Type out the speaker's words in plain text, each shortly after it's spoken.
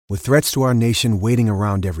With threats to our nation waiting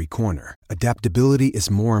around every corner, adaptability is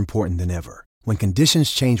more important than ever. When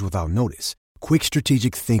conditions change without notice, quick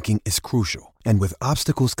strategic thinking is crucial. And with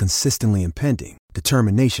obstacles consistently impending,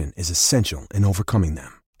 determination is essential in overcoming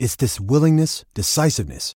them. It's this willingness,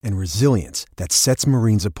 decisiveness, and resilience that sets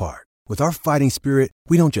Marines apart. With our fighting spirit,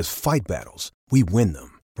 we don't just fight battles, we win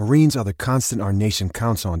them. Marines are the constant our nation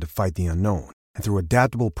counts on to fight the unknown. And through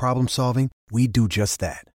adaptable problem solving, we do just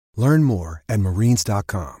that. Learn more at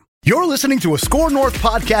marines.com. You're listening to a Score North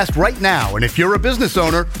podcast right now, and if you're a business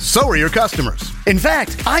owner, so are your customers. In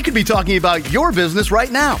fact, I could be talking about your business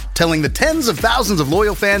right now, telling the tens of thousands of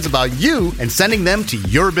loyal fans about you and sending them to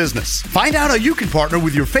your business. Find out how you can partner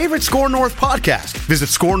with your favorite Score North podcast. Visit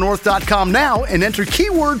scorenorth.com now and enter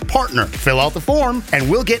keyword partner. Fill out the form, and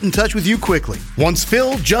we'll get in touch with you quickly. Once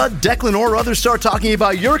Phil, Judd, Declan, or others start talking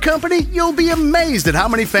about your company, you'll be amazed at how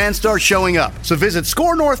many fans start showing up. So visit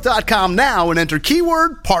scorenorth.com now and enter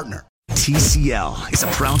keyword partner. TCL is a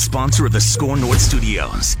proud sponsor of the Score North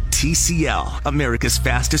Studios. TCL, America's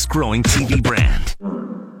fastest growing TV brand.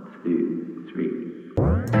 1, 2,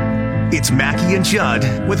 3. It's Mackie and Judd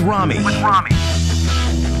with Rami. Flacco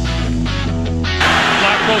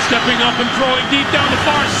stepping up and throwing deep down the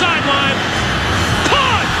far sideline.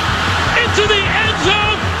 Caught into the end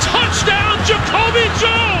zone. Touchdown, Jacoby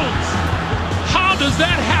Jones. How does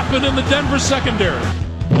that happen in the Denver secondary?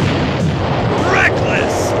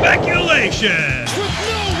 Reckless speculation with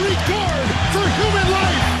no regard for human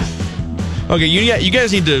life. Okay, you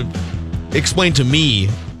guys need to explain to me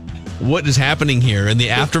what is happening here in the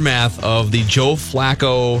aftermath of the Joe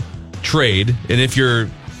Flacco trade. And if you're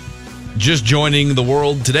just joining the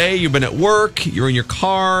world today, you've been at work, you're in your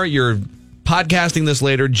car, you're podcasting this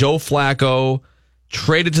later, Joe Flacco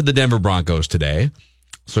traded to the Denver Broncos today.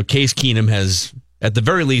 So Case Keenum has, at the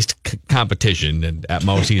very least, competition, and at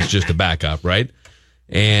most he's just a backup, right?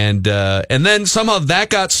 And then somehow that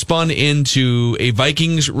got spun into a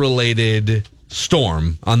Vikings-related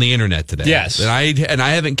storm on the internet today. Yes, and I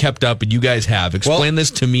haven't kept up, but you guys have. Explain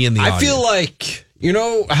this to me in the audience. I feel like, you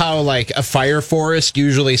know how like a fire forest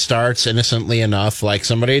usually starts innocently enough, like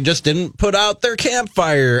somebody just didn't put out their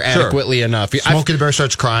campfire adequately enough. Smokey the Bear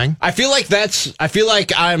starts crying. I feel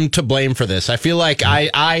like I'm to blame for this. I feel like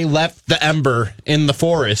I left the ember in the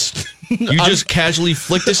forest. You just casually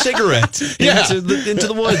flicked a cigarette into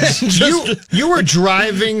the woods. You were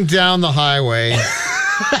driving down the highway,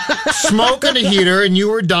 smoking a heater, and you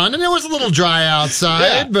were done. And it was a little dry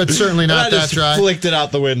outside, but certainly not that dry. Flicked it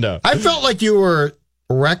out the window. I felt like you were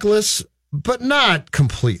reckless, but not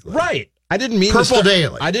completely. Right. I didn't mean Purple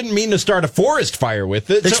Daily. I didn't mean to start a forest fire with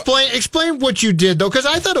it. Explain what you did, though, because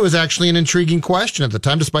I thought it was actually an intriguing question at the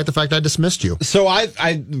time, despite the fact I dismissed you. So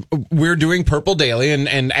we're doing Purple Daily,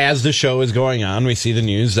 and as the show is going on, we see the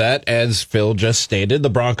news that, as Phil just stated, the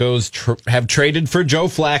Broncos have traded for Joe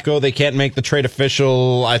Flacco. They can't make the trade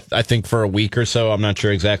official, I think, for a week or so. I'm not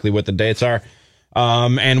sure exactly what the dates are.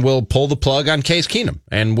 And we'll pull the plug on Case Keenum,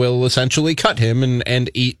 and we'll essentially cut him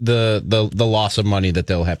and eat the loss of money that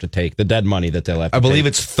they'll have to take, the dead money that they'll have to take. I believe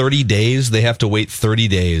it's 30 days. They have to wait 30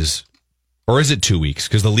 days. Or is it 2 weeks?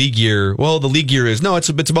 Because the league year is, no, it's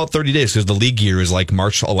about 30 days because the league year is like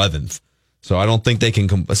March 11th. So I don't think they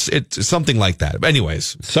can, it's something like that. But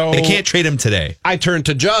anyways, so they can't trade him today. I turned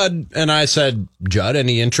to Judd and I said, Judd,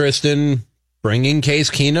 any interest in bringing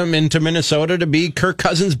Case Keenum into Minnesota to be Kirk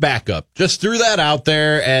Cousins' backup? Just threw that out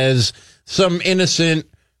there as some innocent,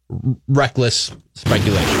 reckless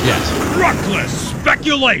speculation. Yes. Reckless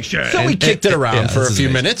speculation. So we kicked it around for a few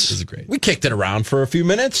minutes. This is great. We kicked it around for a few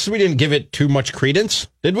minutes. We didn't give it too much credence,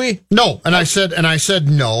 did we? No. And I said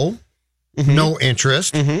no. Mm-hmm. No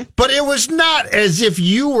interest. Mm-hmm. But it was not as if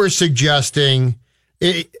you were suggesting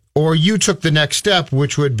it, or you took the next step,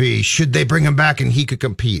 which would be, should they bring him back and he could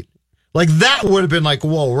compete? Like, that would have been like,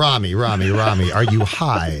 whoa, Rami, are you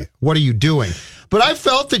high? What are you doing? But I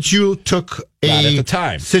felt that you took at the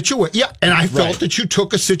time. situation. Yeah, and I felt that you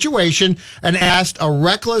took a situation and asked a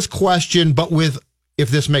reckless question, but with, if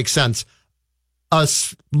this makes sense, a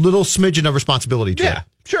little smidgen of responsibility to it. Yeah,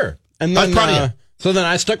 sure. And then, so then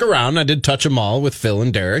I stuck around. I did touch them all with Phil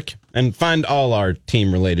and Derek, and find all our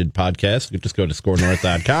team-related podcasts. You just go to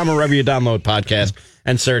scorenorth.com or wherever you download podcasts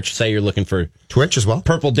and search, say you're looking for Twitch as well.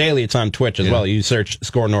 Purple Daily. It's on Twitch as well. You search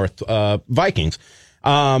Score North Vikings.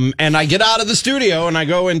 And I get out of the studio and I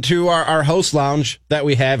go into our host lounge that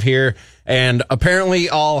we have here, and apparently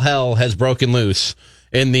all hell has broken loose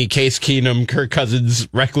in the Case Keenum, Kirk Cousins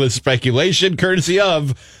reckless speculation, courtesy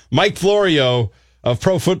of Mike Florio of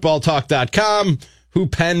ProFootballTalk.com, who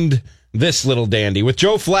penned this little dandy. With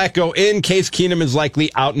Joe Flacco in, Case Keenum is likely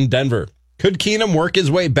out in Denver. Could Keenum work his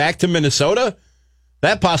way back to Minnesota?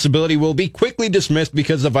 That possibility will be quickly dismissed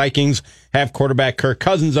because the Vikings have quarterback Kirk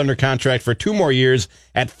Cousins under contract for 2 more years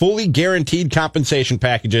at fully guaranteed compensation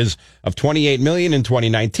packages of $28 million in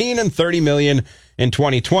 2019 and $30 million in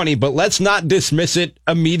 2020. But let's not dismiss it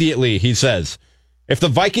immediately, he says. If the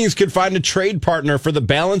Vikings could find a trade partner for the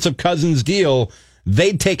balance of Cousins' deal,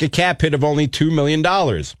 they'd take a cap hit of only $2 million.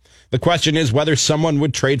 The question is whether someone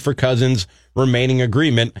would trade for Cousins' remaining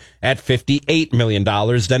agreement at $58 million.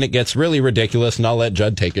 Then it gets really ridiculous, and I'll let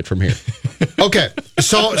Judd take it from here. Okay,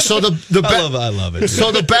 so I love it.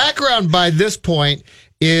 So the background by this point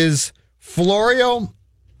is Florio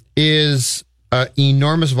is an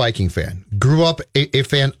enormous Viking fan. Grew up a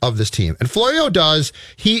fan of this team. And Florio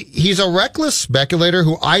he's a reckless speculator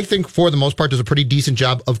who I think for the most part does a pretty decent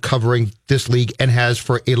job of covering this league and has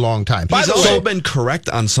for a long time. He's also been correct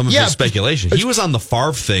on some of his speculation. He was on the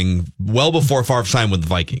Favre thing well before Favre signed with the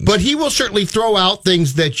Vikings. But he will certainly throw out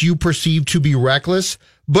things that you perceive to be reckless,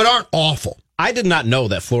 but aren't awful. I did not know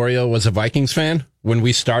that Florio was a Vikings fan when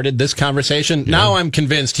we started this conversation. Yeah. Now I'm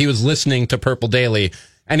convinced he was listening to Purple Daily.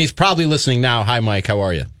 And he's probably listening now. Hi, Mike. How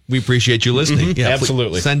are you? We appreciate you listening. Mm-hmm. Yeah,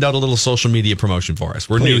 absolutely. Send out a little social media promotion for us.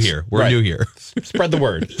 We're new here. We're new here. Spread the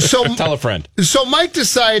word. So tell a friend. So Mike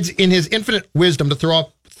decides in his infinite wisdom to throw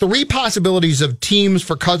up 3 possibilities of teams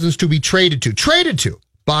for Cousins to be traded to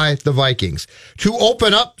by the Vikings, to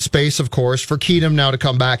open up space, of course, for Keenum now to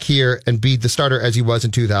come back here and be the starter as he was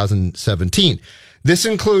in 2017. This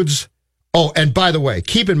includes, and by the way,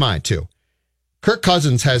 keep in mind, too, Kirk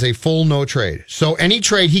Cousins has a full no trade. So any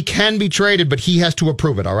trade, he can be traded, but he has to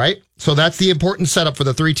approve it, all right? So that's the important setup for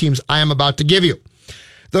the 3 teams I am about to give you.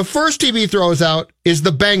 The first team he throws out is the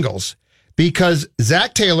Bengals, because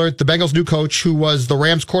Zach Taylor, the Bengals' new coach, who was the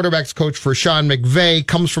Rams quarterbacks coach for Sean McVay,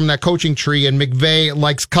 comes from that coaching tree, and McVay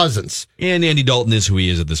likes Cousins. And Andy Dalton is who he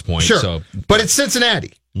is at this point. Sure, so. But it's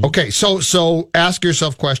Cincinnati. Okay, so ask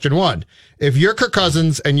yourself question 1. If you're Kirk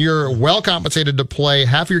Cousins and you're well compensated to play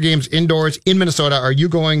half your games indoors in Minnesota, are you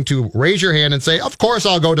going to raise your hand and say, of course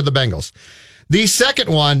I'll go to the Bengals? The second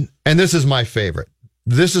one, and this is my favorite,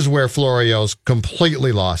 this is where Florio's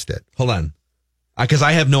completely lost it. Hold on. Because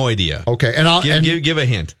I have no idea. Okay, and I'll give a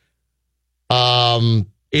hint. AFC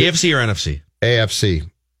or NFC? AFC.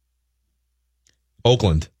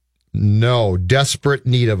 Oakland. No, desperate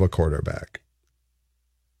need of a quarterback.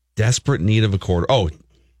 Desperate need of a quarter. Oh,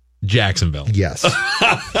 Jacksonville. Yes.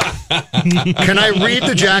 Can I read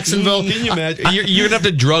the Jacksonville? Can you imagine? You're going to have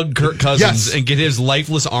to drug Kirk Cousins and get his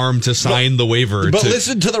lifeless arm to sign the waiver. But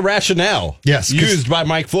listen to the rationale used by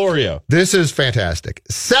Mike Florio. This is fantastic.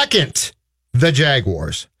 Second, the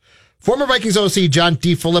Jaguars. Former Vikings OC John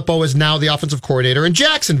DeFilippo is now the offensive coordinator in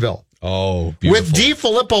Jacksonville. Oh, beautiful. With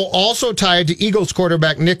DeFilippo also tied to Eagles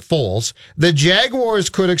quarterback Nick Foles, the Jaguars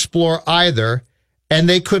could explore either, and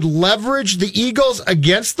they could leverage the Eagles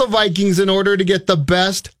against the Vikings in order to get the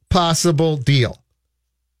best possible deal.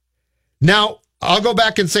 Now, I'll go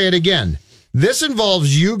back and say it again. This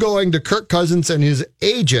involves you going to Kirk Cousins and his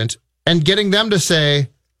agent and getting them to say,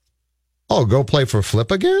 oh, go play for Flip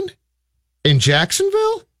again? In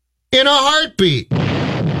Jacksonville? In a heartbeat.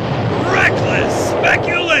 Reckless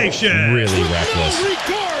speculation. Really reckless.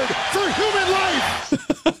 Regard for human life.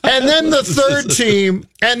 And then the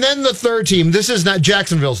third team, this is not,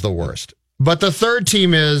 Jacksonville's the worst, but the third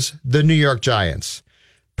team is the New York Giants.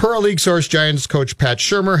 Per a league source, Giants coach Pat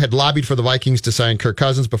Shurmur had lobbied for the Vikings to sign Kirk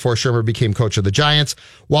Cousins before Shurmur became coach of the Giants.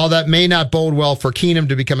 While that may not bode well for Keenum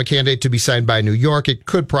to become a candidate to be signed by New York, it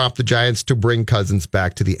could prompt the Giants to bring Cousins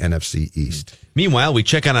back to the NFC East. Meanwhile, we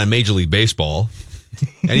check on Major League Baseball.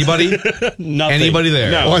 Anybody? Nothing. Anybody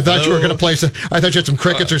there? No. Oh, I thought you were going to play some. I thought you had some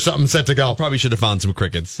crickets or something set to go. Probably should have found some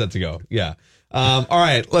crickets set to go. Yeah. All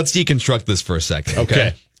right. Let's deconstruct this for a second.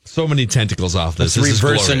 Okay. So many tentacles off this. Let's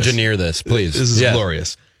reverse engineer this, please. This is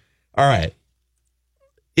glorious. All right.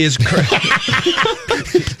 Okay.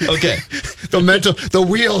 The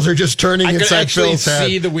wheels are just turning inside Phil's head. I can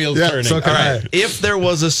see the wheels turning. So all right. If there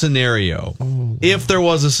was a scenario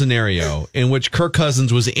in which Kirk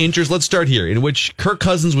Cousins was interested, let's start here, in which Kirk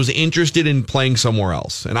Cousins was interested in playing somewhere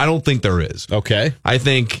else, and I don't think there is. Okay. I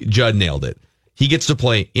think Judd nailed it. He gets to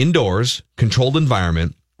play indoors, controlled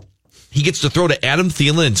environment. He gets to throw to Adam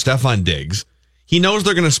Thielen and Stephon Diggs. He knows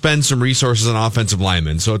they're going to spend some resources on offensive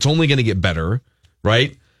linemen, so it's only going to get better,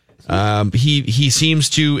 right? He seems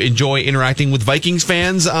to enjoy interacting with Vikings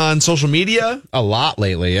fans on social media a lot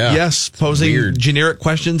lately. Yeah. Yes, posing generic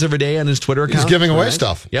questions every day on his Twitter account. He's giving away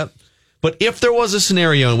stuff. Yep. But if there was a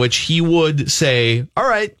scenario in which he would say, "All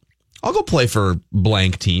right, I'll go play for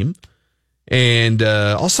blank team, and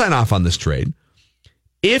I'll sign off on this trade,"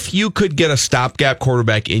 If you could get a stopgap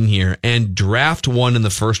quarterback in here and draft one in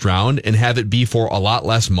the first round and have it be for a lot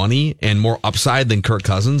less money and more upside than Kirk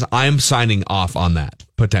Cousins, I'm signing off on that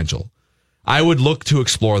potential. I would look to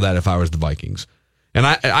explore that if I was the Vikings. And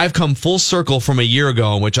I've come full circle from a year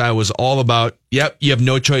ago in which I was all about, yep, you have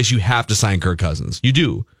no choice. You have to sign Kirk Cousins. You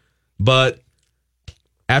do. But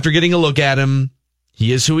after getting a look at him,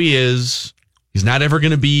 he is who he is. He's not ever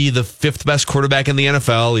going to be the 5th best quarterback in the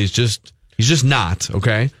NFL. He's just not,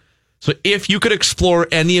 okay? So if you could explore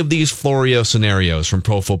any of these Florio scenarios from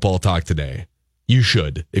Pro Football Talk today, you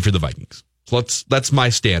should if you're the Vikings. So that's my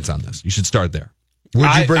stance on this. You should start there.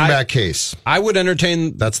 Would you bring back Case? I would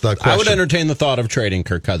entertain. That's the question. I would entertain the thought of trading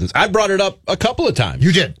Kirk Cousins. I brought it up a couple of times.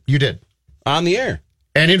 You did on the air.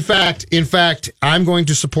 And in fact, I'm going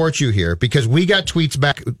to support you here because we got tweets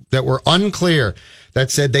back that were unclear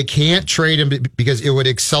that said they can't trade him because it would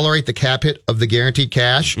accelerate the cap hit of the guaranteed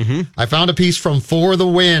cash. Mm-hmm. I found a piece from For the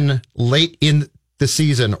Win late in the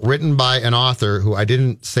season written by an author who I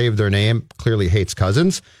didn't save their name, clearly hates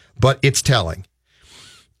Cousins, but it's telling.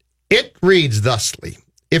 It reads thusly.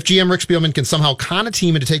 If GM Rick Spielman can somehow con a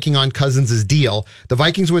team into taking on Cousins' deal, the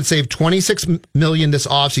Vikings would save $26 million this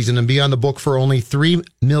offseason and be on the book for only $3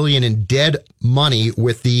 million in dead money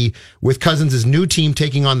with Cousins' new team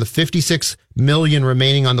taking on the $56 million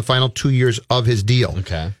remaining on the final 2 years of his deal.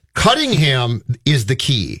 Okay. Cutting him is the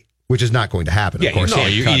key, which is not going to happen, of course. No,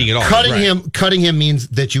 you're eating it all. Cutting him means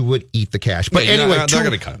that you would eat the cash. But anyway,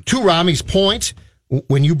 to Rami's point,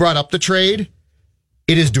 when you brought up the trade,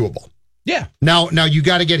 it is doable. Yeah. Now you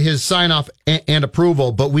got to get his sign off and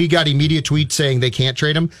approval, but we got immediate tweets saying they can't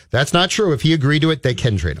trade him. That's not true. If he agreed to it, they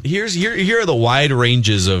can trade him. Here are the wide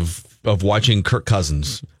ranges of watching Kirk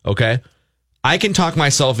Cousins. Okay. I can talk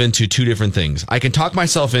myself into two different things. I can talk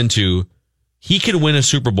myself into he could win a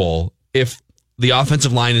Super Bowl if the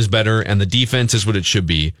offensive line is better and the defense is what it should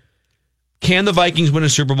be. Can the Vikings win a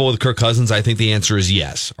Super Bowl with Kirk Cousins? I think the answer is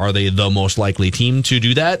yes. Are they the most likely team to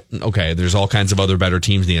do that? Okay, there's all kinds of other better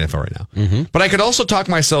teams in the NFL right now. Mm-hmm. But I could also talk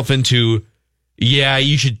myself into, yeah,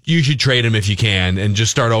 you should trade him if you can and just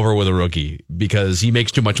start over with a rookie because he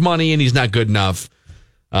makes too much money and he's not good enough.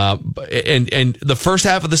 And the first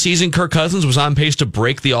half of the season, Kirk Cousins was on pace to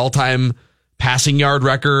break the all-time passing yard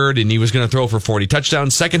record, and he was going to throw for 40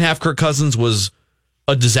 touchdowns. Second half, Kirk Cousins was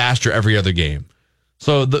a disaster every other game.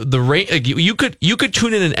 So the rate, like you could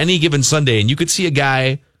tune in any given Sunday and you could see a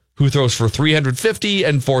guy who throws for 350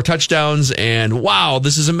 and 4 touchdowns and wow,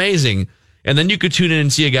 this is amazing. And then you could tune in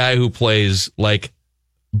and see a guy who plays like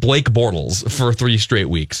Blake Bortles for 3 straight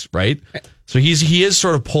weeks, right? So he is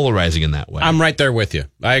sort of polarizing in that way. I'm right there with you.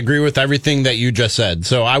 I agree with everything that you just said.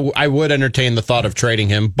 So I would entertain the thought of trading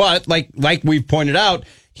him, but like we've pointed out,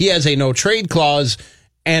 he has a no trade clause.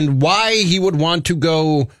 And why he would want to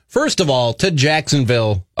go, first of all, to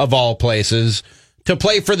Jacksonville, of all places, to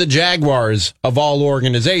play for the Jaguars, of all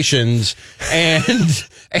organizations,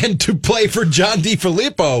 and to play for John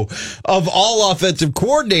DeFilippo, of all offensive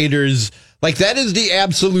coordinators. Like, that is the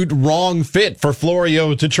absolute wrong fit for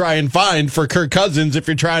Florio to try and find for Kirk Cousins if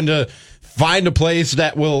you're trying to find a place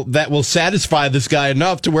that will satisfy this guy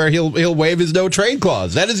enough to where he'll waive his no trade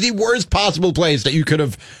clause. That is the worst possible place that you could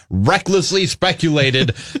have recklessly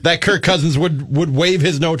speculated that Kirk Cousins would waive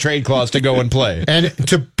his no trade clause to go and play. And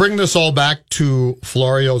to bring this all back to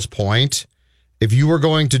Florio's point, if you were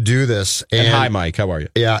going to do this and hi Mike, how are you?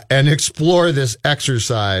 Yeah, and explore this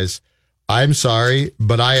exercise, I'm sorry,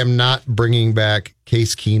 but I am not bringing back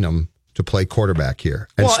Case Keenum to play quarterback here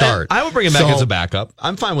and start. I would bring him back as a backup.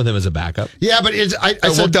 I'm fine with him as a backup. Yeah, but it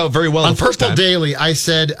worked out very well on the first Purple time. Daily. I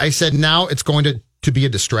said now it's going to be a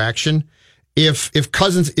distraction. If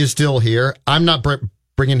Cousins is still here, I'm not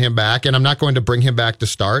bringing him back, and I'm not going to bring him back to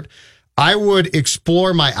start. I would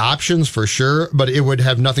explore my options for sure, but it would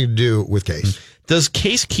have nothing to do with Case. Does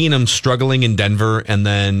Case Keenum struggling in Denver and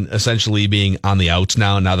then essentially being on the outs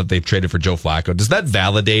now that they've traded for Joe Flacco, does that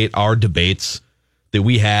validate our debates that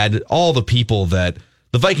we had, all the people that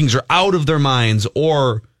the Vikings are out of their minds,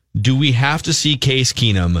 or do we have to see Case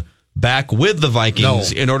Keenum back with the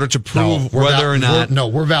Vikings in order to prove whether or not...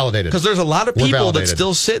 we're validated. Because there's a lot of people that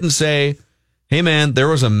still sit and say, hey man, there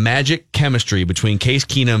was a magic chemistry between Case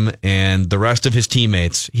Keenum and the rest of his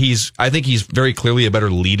teammates. I think he's very clearly a better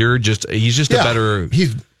leader. He's just a better...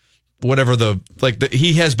 he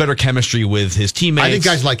has better chemistry with his teammates. I think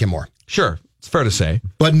guys like him more. Sure. It's fair to say.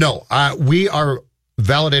 But no, we are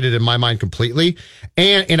validated in my mind completely.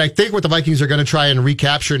 And I think what the Vikings are going to try and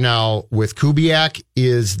recapture now with Kubiak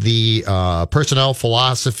is the personnel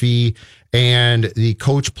philosophy and the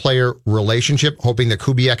coach-player relationship, hoping that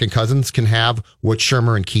Kubiak and Cousins can have what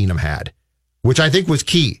Shermer and Keenum had, which I think was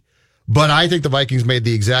key. But I think the Vikings made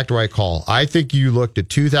the exact right call. I think you looked at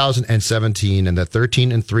 2017 and the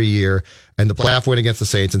 13-3 year and the playoff win against the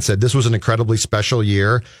Saints and said this was an incredibly special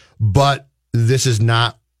year, but this is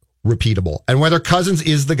not repeatable. And whether Cousins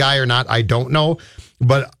is the guy or not, I don't know.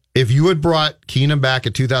 But if you had brought Keenum back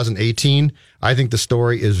in 2018, I think the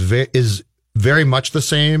story is very much the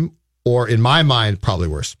same, or in my mind, probably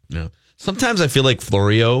worse. Yeah. Sometimes I feel like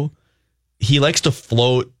Florio, he likes to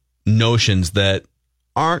float notions that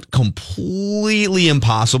aren't completely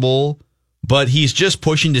impossible, but he's just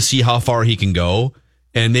pushing to see how far he can go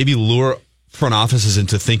and maybe lure front offices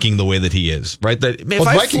into thinking the way that he is, right? That if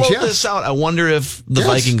I Vikings, float this out, I wonder if the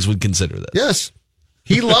Vikings would consider this. Yes.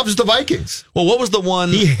 He loves the Vikings. Well, what was the one?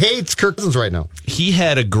 He hates Kirk Cousins right now. He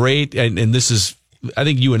had a great, and this is, I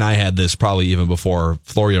think you and I had this probably even before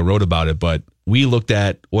Florio wrote about it, but we looked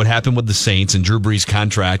at what happened with the Saints and Drew Brees'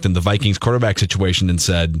 contract and the Vikings quarterback situation and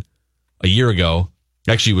said a year ago,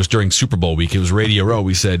 actually it was during Super Bowl week, it was Radio Row,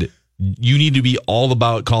 we said, you need to be all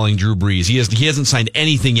about calling Drew Brees. He hasn't signed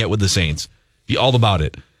anything yet with the Saints. Be all about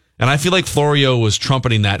it. And I feel like Florio was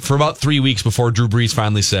trumpeting that for about 3 weeks before Drew Brees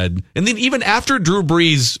finally said, and then even after Drew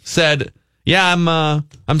Brees said, yeah,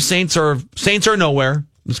 I'm Saints or nowhere.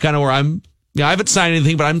 It's kind of where I haven't signed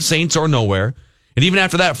anything, but I'm Saints or nowhere. And even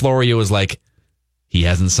after that, Florio was like, he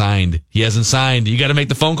hasn't signed. You got to make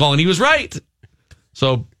the phone call. And he was right.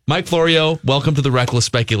 So Mike Florio, welcome to the Reckless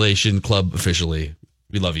Speculation Club officially.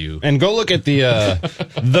 We love you. And go look at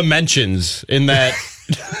the mentions in that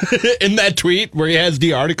in that tweet where he has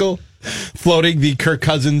the article floating the Kirk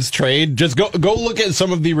Cousins trade. Just go look at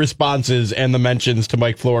some of the responses and the mentions to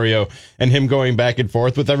Mike Florio and him going back and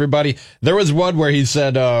forth with everybody. There was one where he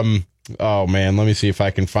said, oh man, let me see if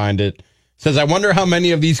I can find it. Says, I wonder how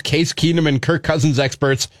many of these Case Keenum and Kirk Cousins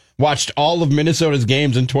experts watched all of Minnesota's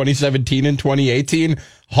games in 2017 and 2018.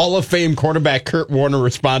 Hall of Fame quarterback Kurt Warner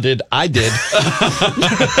responded, I did.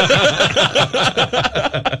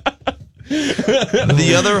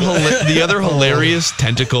 The other hilarious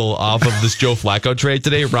tentacle off of this Joe Flacco trade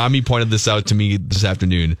today, Rami pointed this out to me this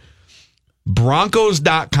afternoon.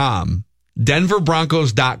 Broncos.com,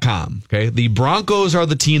 DenverBroncos.com. Okay, the Broncos are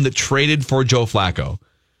the team that traded for Joe Flacco.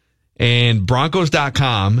 And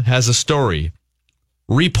Broncos.com has a story.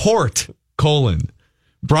 Report,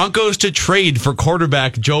 Broncos to trade for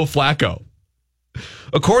quarterback Joe Flacco.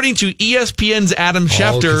 According to ESPN's Adam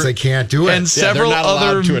Schefter, they can't do it. And several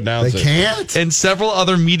other And several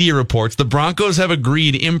other media reports, the Broncos have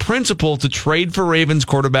agreed in principle to trade for Ravens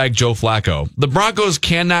quarterback Joe Flacco. The Broncos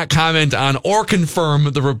cannot comment on or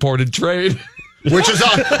confirm the reported trade, which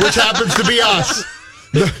happens to be us.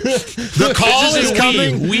 The call is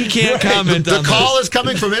coming. We can't comment on the call is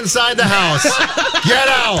coming from inside the house. Get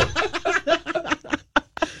out.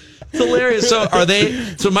 It's hilarious. So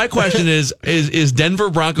my question is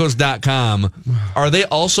DenverBroncos.com, are they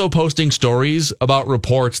also posting stories about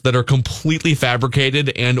reports that are completely fabricated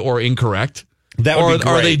and or incorrect? Or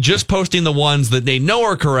are they just posting the ones that they know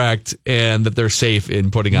are correct and that they're safe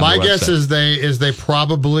in putting on my their guess website? is they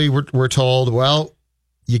probably were told, well,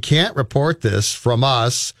 you can't report this from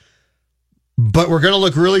us, but we're going to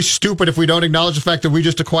look really stupid if we don't acknowledge the fact that we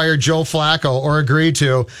just acquired Joe Flacco or agreed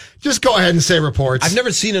to. Just go ahead and say reports. I've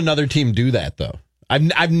never seen another team do that, though.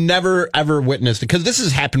 I've never, ever witnessed it, because this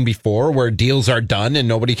has happened before where deals are done and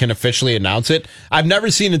nobody can officially announce it. I've never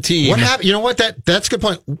seen a team. What happened? You know what? That's a good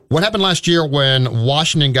point. What happened last year when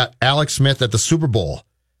Washington got Alex Smith at the Super Bowl?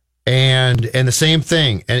 And the same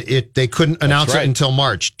thing. And they couldn't announce it until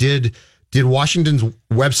March. Did Washington's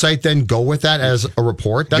website then go with that as a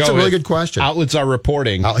report? That's a really good question. Outlets are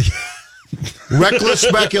reporting. Reckless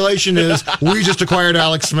speculation is we just acquired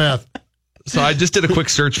Alex Smith. So I just did a quick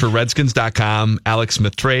search for Redskins.com Alex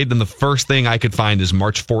Smith trade, and the first thing I could find is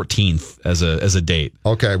March 14th as a date.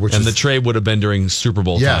 Okay, the trade would have been during Super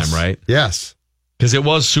Bowl time, right? Yes, because it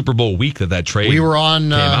was Super Bowl week that trade. We were on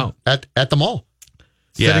came out. at the mall.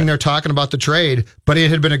 Sitting there talking about the trade, but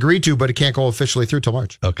it had been agreed to, but it can't go officially through till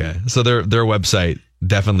March. Okay. So their website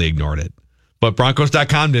definitely ignored it. But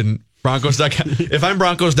Broncos.com didn't. Broncos.com. If I'm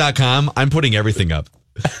Broncos.com, I'm putting everything up.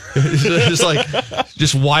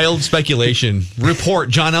 just wild speculation. Report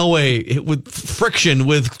John Elway with friction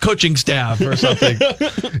with coaching staff or something.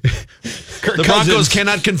 The Broncos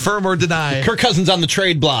cannot confirm or deny. Kirk Cousins on the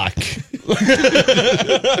trade block.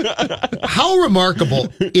 How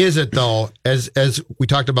remarkable is it, though, as we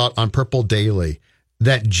talked about on Purple Daily,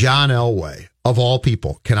 that John Elway, of all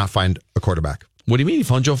people, cannot find a quarterback? What do you mean? He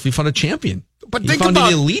found a champion. But he found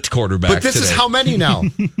an elite quarterback. But this is how many now?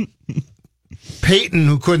 Peyton,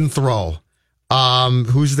 who couldn't throw.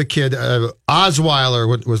 Who's the kid?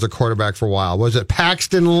 Osweiler was the quarterback for a while. Was it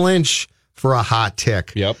Paxton Lynch for a hot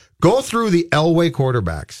tick. Yep. Go through the Elway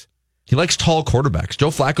quarterbacks. He likes tall quarterbacks. Joe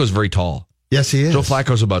Flacco's very tall. Yes, he is. Joe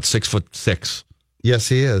Flacco's about 6'6". Yes,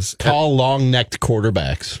 he is. Tall, long-necked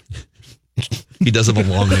quarterbacks. He does have a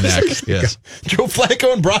long neck. Yes. Joe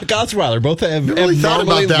Flacco and Brock Osweiler both have Really thought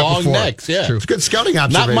about abnormally that long before. necks. Yeah. It's a good scouting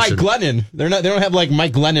Not observation. Mike Glennon. They don't have like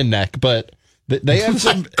Mike Glennon neck, but they have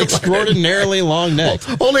some extraordinarily long necks.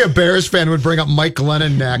 Only a Bears fan would bring up Mike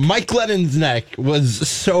Glennon neck. Mike Glennon's neck was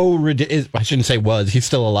so ridiculous. I shouldn't say was. He's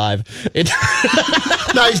still alive.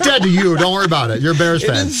 No, he's dead to you. Don't worry about it. You're a Bears It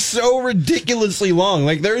fan. is so ridiculously long.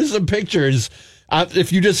 Like, there's some pictures.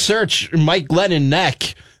 If you just search Mike Glennon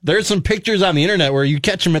neck, there's some pictures on the internet where you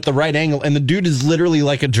catch him at the right angle, and the dude is literally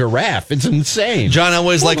like a giraffe. It's insane. John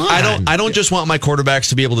Elway's Hold like, I don't just want my quarterbacks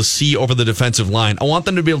to be able to see over the defensive line. I want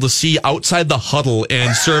them to be able to see outside the huddle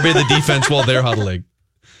and survey the defense while they're huddling.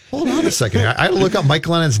 Hold on a second. I had to look up Mike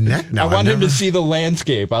Glennon's neck now. I want him to see the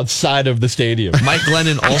landscape outside of the stadium. Mike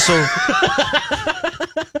Glennon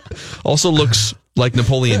also looks like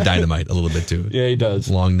Napoleon Dynamite a little bit too. Yeah, he does.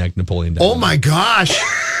 Long neck Napoleon Dynamite. Oh my gosh.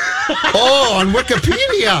 Oh, on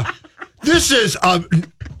Wikipedia. This is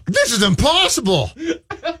impossible.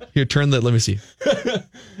 Here, turn that. Let me see.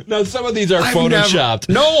 No, some of these are I've photoshopped.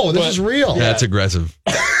 No, this is real. That's aggressive.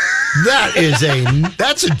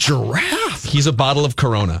 That's a giraffe. He's a bottle of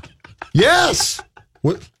Corona. Yes.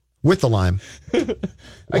 With the lime.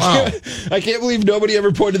 Wow. I can't believe nobody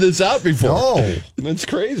ever pointed this out before. No. That's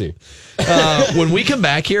crazy. When we come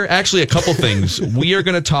back here, actually, a couple things. We are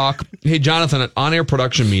going to talk. Hey, Jonathan, an on-air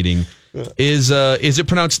production meeting. Is it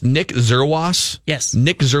pronounced Nick Zerwas? Yes.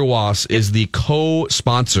 Nick Zerwas is the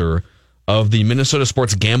co-sponsor of the Minnesota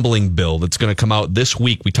sports gambling bill that's going to come out this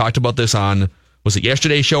week. We talked about this on, was it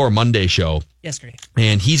yesterday's show or Monday's show? Yesterday.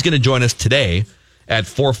 And he's going to join us today at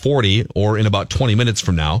 4:40 or in about 20 minutes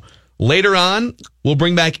from now. Later on, we'll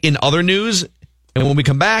bring back in other news. And when we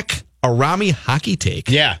come back, a Rami hockey take.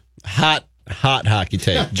 Yeah. Hot hockey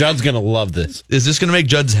take. Judd's going to love this. Is this going to make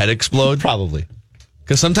Judd's head explode? Probably.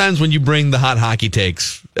 Because sometimes when you bring the hot hockey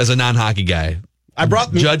takes as a non-hockey guy,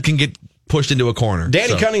 Judd can get pushed into a corner.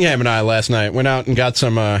 Danny Cunningham and I last night went out and got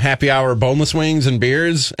some happy hour boneless wings and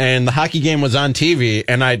beers, and the hockey game was on TV,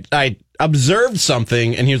 and I observed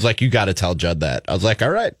something, and he was like, "You got to tell Judd that." I was like,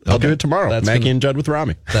 "All right, I'll do it tomorrow." That's Mackie and Judd with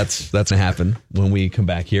Rami. That's going to happen when we come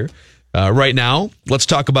back here. Right now, let's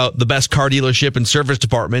talk about the best car dealership and service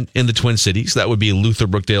department in the Twin Cities. That would be Luther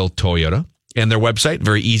Brookdale Toyota. And their website,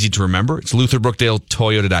 very easy to remember. It's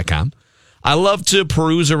LutherBrookdaleToyota.com. I love to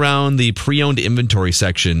peruse around the pre-owned inventory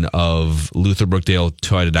section of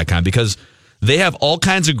LutherBrookdaleToyota.com because they have all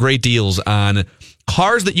kinds of great deals on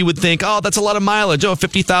cars that you would think, oh, that's a lot of mileage. Oh,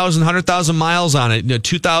 50,000, 100,000 miles on it.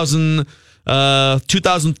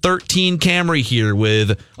 2013 Camry here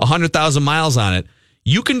with 100,000 miles on it.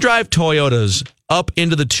 You can drive Toyotas up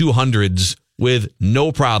into the 200s with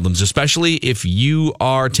no problems, especially if you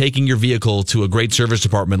are taking your vehicle to a great service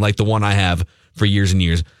department like the one I have for years and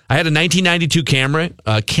years. I had a 1992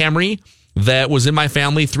 Camry that was in my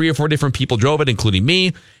family. 3 or 4 different people drove it, including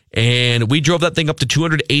me, and we drove that thing up to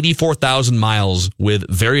 284,000 miles with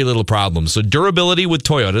very little problems. So durability with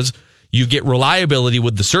Toyotas, you get reliability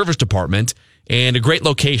with the service department, and a great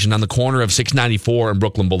location on the corner of 694 and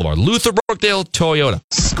Brooklyn Boulevard. Luther Brookdale Toyota.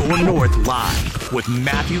 Score North Live with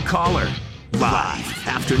Matthew Collar. Live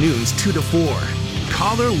afternoons 2 to 4.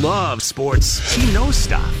 Collar loves sports. He knows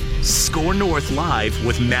stuff. Score North Live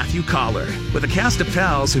with Matthew Collar, with a cast of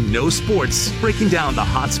pals who know sports, breaking down the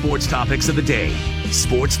hot sports topics of the day,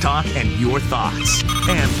 sports talk and your thoughts,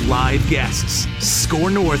 and live guests.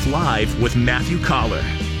 Score North Live with Matthew Collar.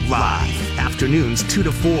 Live afternoons 2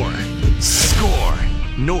 to 4. Score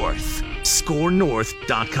North.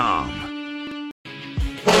 ScoreNorth.com.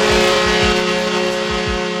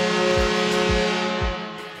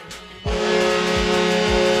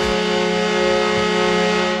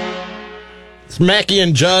 It's Mackie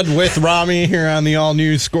and Judd with Rami here on the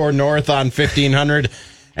all-new Score North on 1500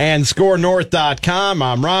 and ScoreNorth.com.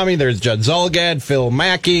 I'm Rami. There's Judd Zulgad, Phil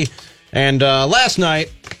Mackey. And last night,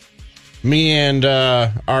 me and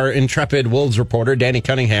our intrepid Wolves reporter, Danny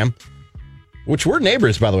Cunningham, which we're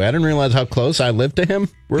neighbors, by the way. I didn't realize how close I live to him.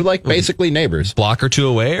 We're like basically neighbors. Block or two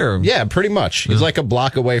away? Or yeah, pretty much. He's like a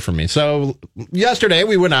block away from me. So yesterday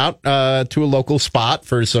we went out to a local spot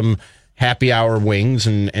for some happy hour wings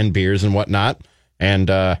and beers and whatnot.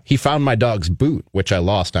 And he found my dog's boot, which I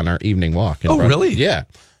lost on our evening walk. Oh, really? Yeah.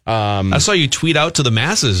 I saw you tweet out to the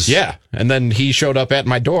masses. Yeah. And then he showed up at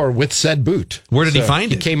my door with said boot. Where did he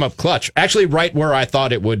find it? He came up clutch. Actually, right where I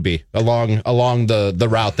thought it would be, along the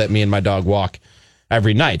route that me and my dog walk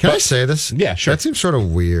every night. Can I say this? Yeah, sure. That seems sort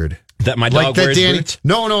of weird. That my like dog that wears Danny. boots?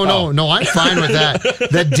 No. I'm fine with that.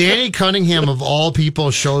 That Danny Cunningham of all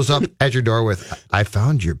people shows up at your door with, "I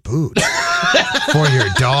found your boot for your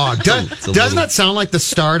dog." Doesn't that sound like the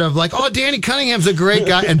start of like, oh, Danny Cunningham's a great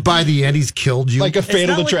guy, and by the end he's killed you, like a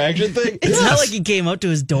Fatal Attraction thing? It's not like he came up to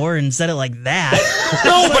his door and said it like that.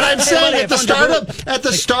 No, but I'm saying at the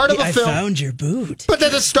start of a film, I found your boot. But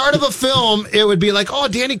at the start of a film, it would be like, oh,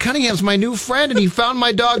 Danny Cunningham's my new friend, and he found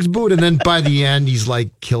my dog's boot, and then by the end he's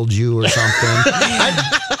like killed you or something.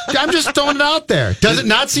 I'm just throwing it out there. Does it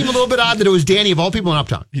not seem a little bit odd that it was Danny of all people in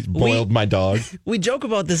Uptown? He's boiled my dog. We joke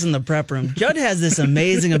about this in the prep room. Judd has this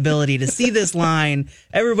amazing ability to see this line.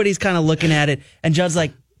 Everybody's kind of looking at it, and Judd's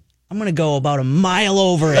like, I'm going to go about a mile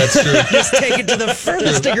over it. That's true. Just take it to the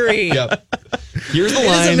furthest degree. Yep. Here's the line.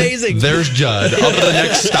 It is amazing. There's Judd. Up at the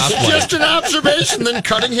next stoplight. Just an observation. Then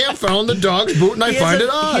Cunningham found the dog's boot, and I find it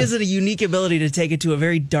odd. He has a unique ability to take it to a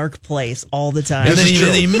very dark place all the time. And then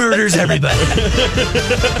he murders everybody.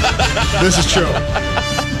 This is true.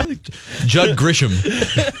 Judd Grisham.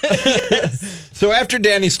 So after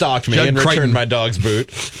Danny stalked me and returned my dog's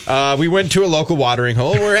boot, we went to a local watering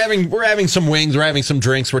hole. We're having some wings, we're having some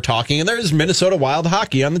drinks, we're talking, and there's Minnesota Wild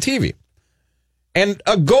hockey on the TV. And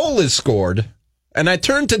a goal is scored, and I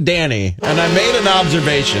turned to Danny and I made an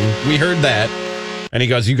observation. We heard that, and he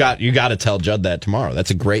goes, "You got to tell Judd that tomorrow.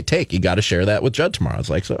 That's a great take. You got to share that with Judd tomorrow." I was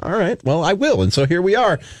like, "So all right, well I will." And so here we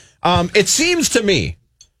are. It seems to me,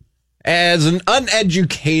 as an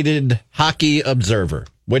uneducated hockey observer,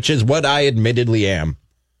 which is what I admittedly am,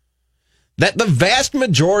 that the vast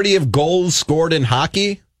majority of goals scored in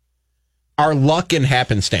hockey are luck and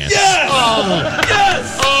happenstance. Yes!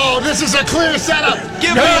 Yes! Oh, this is a clear setup.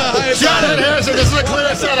 Give me a high Jonathan Harrison, this is a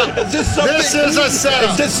clear setup. This is a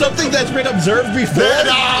setup. Is this something that's been observed before?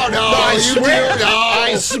 No, I swear. No.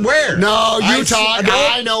 I swear. No, you talk.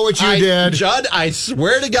 I know what you did. Judd, I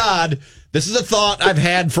swear to God, this is a thought I've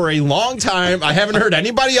had for a long time. I haven't heard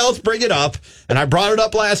anybody else bring it up, and I brought it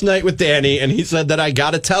up last night with Danny, and he said that I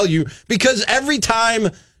got to tell you, because every time...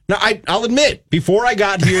 Now, I'll admit, before I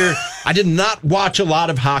got here, I did not watch a lot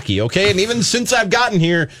of hockey, okay? And even since I've gotten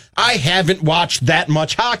here, I haven't watched that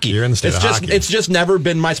much hockey. You're in the state of hockey. It's just never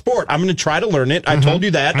been my sport. I'm going to try to learn it. I told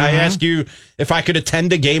you that. I asked you if I could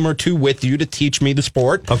attend a game or two with you to teach me the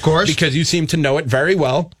sport. Of course. Because you seem to know it very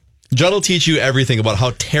well. Judd will teach you everything about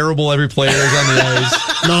how terrible every player is on the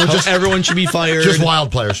ice. No, just everyone should be fired. Just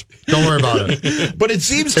Wild players. Don't worry about it. But it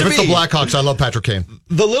seems to me... If it's the Blackhawks, I love Patrick Kane.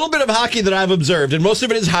 The little bit of hockey that I've observed, and most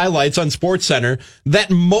of it is highlights on SportsCenter,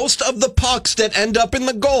 that most of the pucks that end up in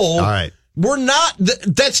the goal... All right. We're not,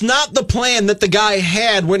 that's not the plan that the guy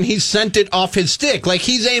had when he sent it off his stick. Like,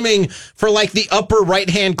 he's aiming for, like, the upper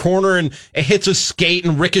right-hand corner, and it hits a skate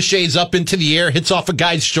and ricochets up into the air, hits off a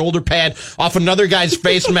guy's shoulder pad, off another guy's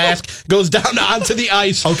face mask, goes down onto the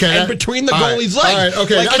ice, and between the goalie's legs. All right,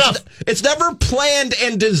 okay, like, it's never planned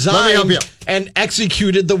and designed and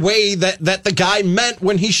executed the way that the guy meant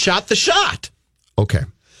when he shot the shot. Okay.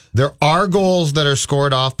 There are goals that are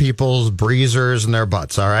scored off people's breezers and their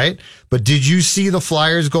butts, all right? But did you see the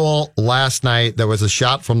Flyers goal last night? There was a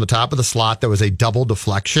shot from the top of the slot. There was a double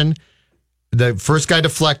deflection. The first guy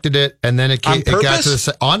deflected it, and then it got to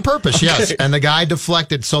the... On purpose, yes. And the guy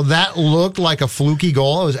deflected. So that looked like a fluky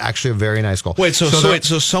goal. It was actually a very nice goal. Wait, so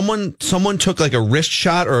someone took like a wrist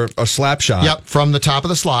shot or a slap shot? Yep, from the top of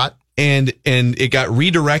the slot. And it got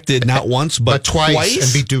redirected not once, but twice?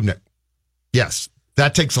 And beat Dubnyk. Yes.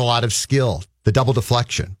 That takes a lot of skill. The double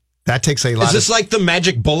deflection. That takes a lot. Is this like the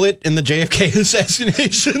magic bullet in the JFK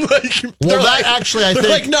assassination? I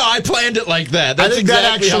think no, I planned it like that. That's I think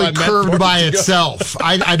exactly that actually curved by itself.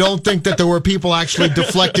 I don't think that there were people actually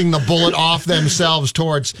deflecting the bullet off themselves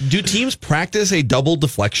towards. Do teams practice a double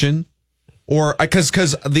deflection? Or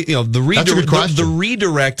because the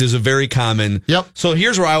redirect is a very common. Yep. So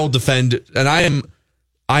here's where I will defend, and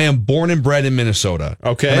I am born and bred in Minnesota.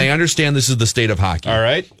 Okay. And I understand this is the state of hockey. All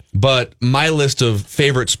right. But my list of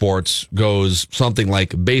favorite sports goes something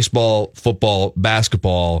like baseball, football,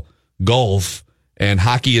 basketball, golf, and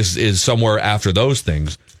hockey is somewhere after those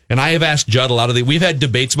things. And I have asked Judd a lot of we've had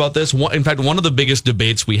debates about this. In fact, one of the biggest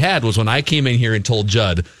debates we had was when I came in here and told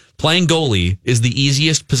Judd, playing goalie is the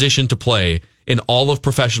easiest position to play in all of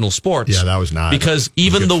professional sports. Yeah, that was not. Because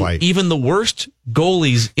even the worst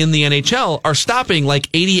goalies in the NHL are stopping like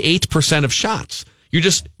 88% of shots.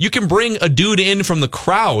 You can bring a dude in from the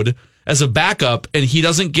crowd as a backup, and he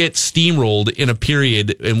doesn't get steamrolled in a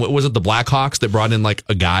period. And what was it, the Blackhawks that brought in like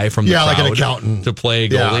a guy from the crowd, like an accountant, to play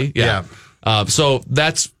goalie? Yeah. So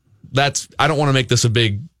that's. I don't want to make this a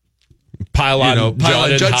big pile on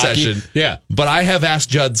Judd session. Yeah. But I have asked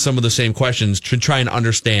Judd some of the same questions to try and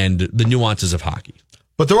understand the nuances of hockey.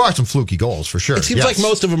 But there are some fluky goals for sure. It seems like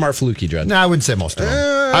most of them are fluky, Judd. No, I wouldn't say most of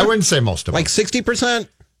them. I wouldn't say most of them. Like 60%?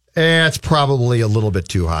 It's probably a little bit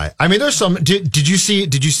too high. I mean, there's some. Did you see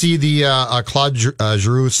the Claude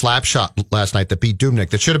Giroux slap shot last night that beat Dubnyk?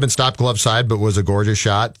 That should have been stopped glove side, but was a gorgeous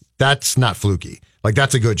shot. That's not fluky. Like,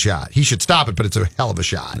 that's a good shot. He should stop it, but it's a hell of a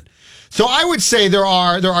shot. So I would say there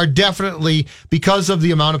are definitely, because of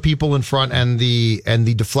the amount of people in front and the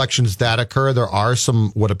deflections that occur, there are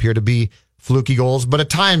some what appear to be fluky goals, but at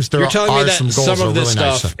times there are some goals that are really nice. Some of this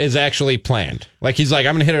stuff is actually planned. Like, he's like,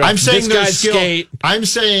 I'm going to hit it off this guy's skate.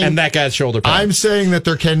 And that guy's shoulder pad. I'm saying that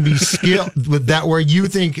there can be skill with that, where you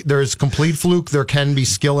think there's complete fluke, there can be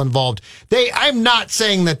skill involved. I'm not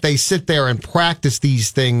saying that they sit there and practice these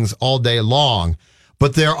things all day long,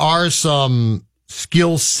 but there are some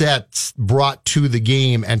skill sets brought to the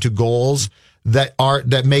game and to goals that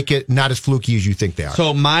make it not as fluky as you think they are.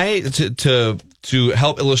 So to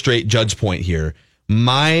help illustrate Judd's point here,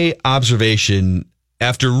 my observation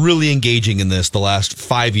after really engaging in this the last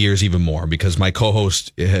 5 years, even more, because my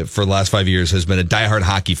co-host for the last 5 years has been a diehard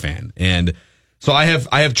hockey fan. And so I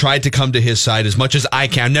have tried to come to his side as much as I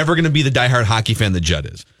can. I'm never going to be the diehard hockey fan that Judd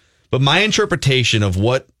is. But my interpretation of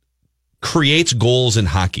what creates goals in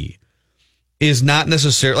hockey is not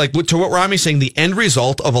necessarily, like, to what Rami's saying, the end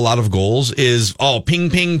result of a lot of goals is, ping,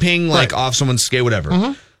 ping, ping, like off someone's skate, whatever.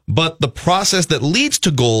 Mm-hmm. But the process that leads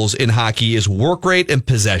to goals in hockey is work rate and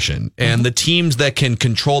possession. And the teams that can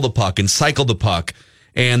control the puck and cycle the puck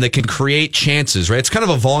and that can create chances, right? It's kind of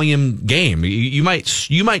a volume game. You might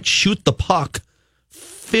shoot the puck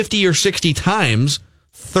 50 or 60 times.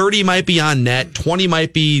 30 might be on net, 20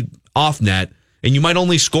 might be off net, and you might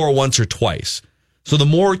only score once or twice. So the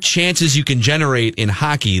more chances you can generate in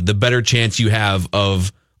hockey, the better chance you have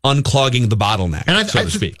of unclogging the bottleneck, so to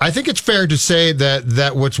speak. I think it's fair to say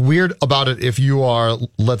that what's weird about it, if you are,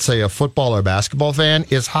 let's say, a football or basketball fan,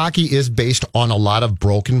 is hockey is based on a lot of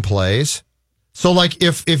broken plays. So, like,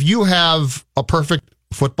 if you have a perfect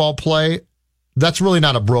football play, that's really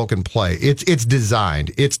not a broken play. It's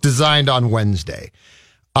designed. It's designed on Wednesday.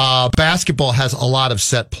 Basketball has a lot of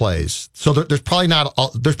set plays, so there's probably not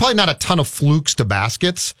a ton of flukes to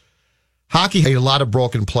baskets. Hockey has a lot of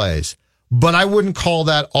broken plays. But I wouldn't call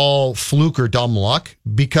that all fluke or dumb luck,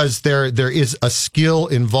 because there is a skill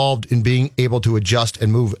involved in being able to adjust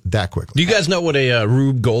and move that quickly. Do you guys know what a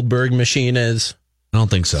Rube Goldberg machine is? I don't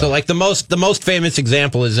think so. So, like, the most famous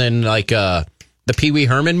example is in, like, the Pee Wee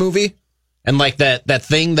Herman movie. And, like, that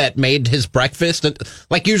thing that made his breakfast,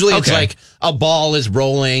 like, usually it's like a ball is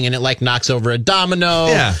rolling and it, like, knocks over a domino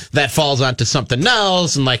that falls onto something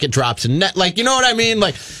else, and, like, it drops in net. Like, you know what I mean?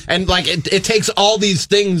 Like, and, like, it takes all these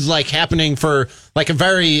things, like, happening for, like, a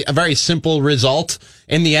very simple result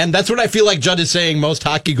in the end. That's what I feel like Judd is saying most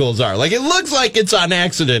hockey goals are. Like, it looks like it's on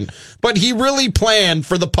accident, but he really planned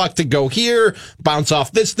for the puck to go here, bounce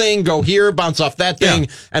off this thing, go here, bounce off that thing,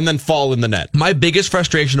 and then fall in the net. My biggest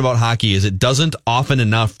frustration about hockey is it doesn't often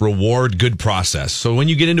enough reward good process. So when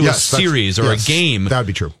you get into a series or a game, that would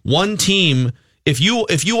be true. One team, if you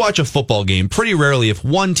watch a football game, pretty rarely, if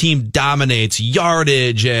one team dominates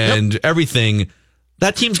yardage and everything,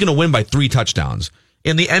 that team's going to win by 3 touchdowns.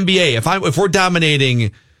 In the NBA, if we're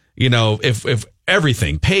dominating, if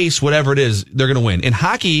everything, pace, whatever it is, they're going to win. In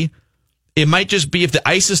hockey, it might just be, if the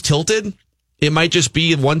ice is tilted, it might just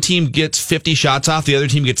be one team gets 50 shots off, the other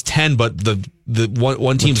team gets 10, but the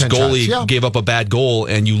one team's goalie gave up a bad goal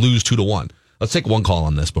and you lose 2-1. Let's take one call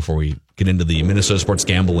on this before we get into the Minnesota sports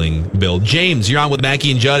gambling bill. James, you're on with Mackie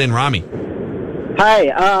and Judd and Rami.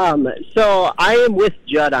 Hi. So I am with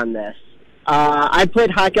Judd on this. I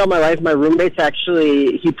played hockey all my life. My roommate's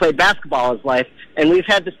he played basketball all his life, and we've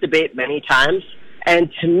had this debate many times.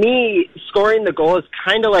 And to me, scoring the goal is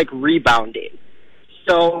kind of like rebounding.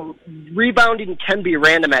 So rebounding can be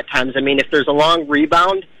random at times. I mean, if there's a long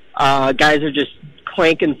rebound, guys are just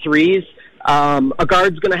clanking threes. A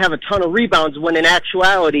guard's going to have a ton of rebounds when in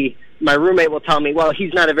actuality, my roommate will tell me, well,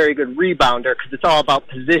 he's not a very good rebounder because it's all about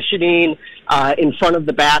positioning in front of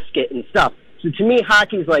the basket and stuff. So to me,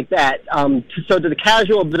 hockey's like that. So to the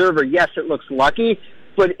casual observer, yes, it looks lucky,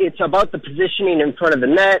 but it's about the positioning in front of the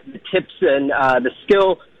net, the tips, and the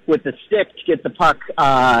skill with the stick to get the puck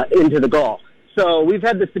into the goal. So we've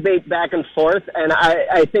had this debate back and forth, and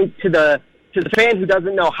I think to the fan who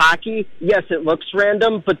doesn't know hockey, yes, it looks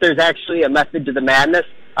random, but there's actually a method to the madness,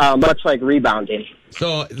 much like rebounding.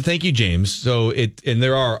 So thank you, James. So and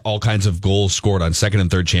there are all kinds of goals scored on second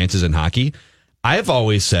and third chances in hockey. I've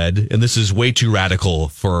always said, and this is way too radical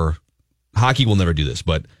for hockey, will never do this,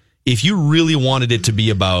 but if you really wanted it to be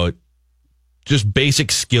about just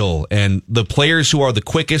basic skill and the players who are the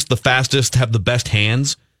quickest, the fastest, have the best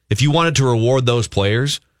hands, if you wanted to reward those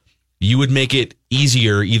players, you would make it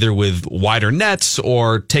easier either with wider nets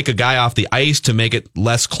or take a guy off the ice to make it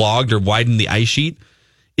less clogged or widen the ice sheet.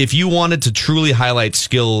 If you wanted to truly highlight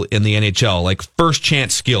skill in the NHL, like first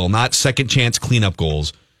chance skill, not second chance cleanup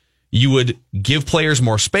goals, you would give players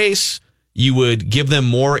more space. You would give them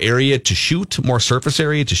more area to shoot, more surface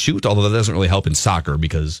area to shoot, although that doesn't really help in soccer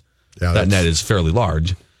because that net is fairly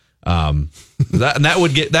large. That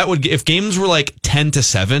would get if games were like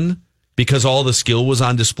 10-7 because all the skill was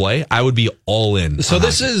on display, I would be all in. So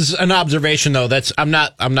this is an observation though that's I'm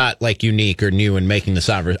not like unique or new in making this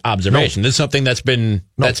observation. No. This is something that's been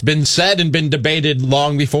said and been debated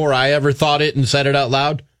long before I ever thought it and said it out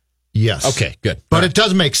loud. Yes. Okay, good. But it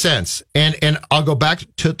does make sense. And I'll go back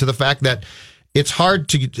to the fact that it's hard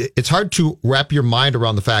to wrap your mind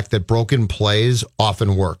around the fact that broken plays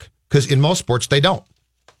often work. Because in most sports, they don't.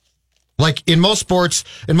 Like in most sports,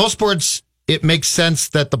 it makes sense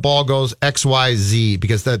that the ball goes X, Y, Z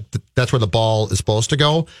because that's where the ball is supposed to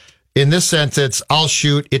go. In this sense, it's I'll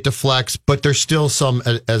shoot, it deflects, but there's still some,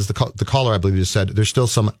 as the caller I believe just said, there's still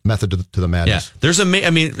some method to the madness. Yeah,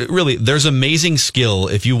 there's amazing skill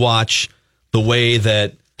if you watch the way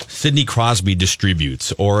that Sidney Crosby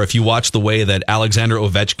distributes, or if you watch the way that Alexander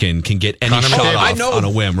Ovechkin can get any shot off on a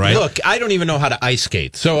whim, right? Look, I don't even know how to ice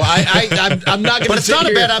skate, so I'm not going to. But it's not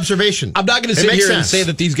a bad observation. I'm not going to sit here and say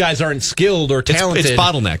that these guys aren't skilled or talented. It's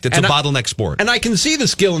bottlenecked. It's a bottleneck sport, and I can see the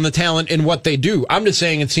skill and the talent in what they do. I'm just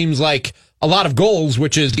saying it seems like a lot of goals,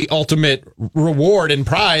 which is the ultimate reward and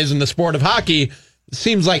prize in the sport of hockey,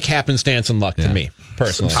 seems like happenstance and luck to me,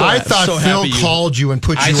 personally. I thought Phil called you and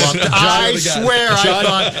put you up. I swear,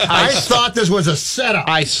 I thought this was a setup.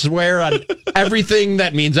 I swear on everything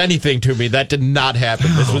that means anything to me, that did not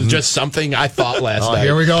happen. This was just something I thought last night.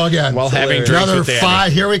 Here we go again. While having another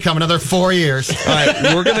 5. Here we come. Another 4 years. All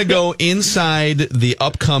right, we're gonna go inside the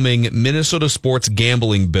upcoming Minnesota sports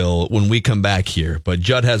gambling bill when we come back here. But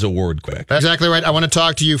Judd has a word quick. That's exactly right. I want to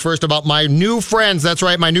talk to you first about my new friends. That's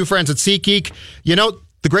right, my new friends at SeatGeek. You know,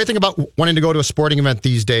 the great thing about wanting to go to a sporting event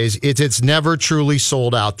these days is it's never truly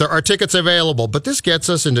sold out. There are tickets available, but this gets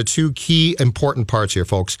us into 2 key important parts here,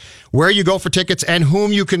 folks. Where you go for tickets and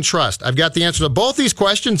whom you can trust. I've got the answer to both these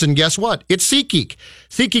questions, and guess what? It's SeatGeek.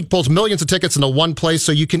 SeatGeek pulls millions of tickets into one place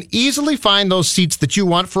so you can easily find those seats that you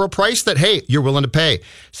want for a price that, hey, you're willing to pay.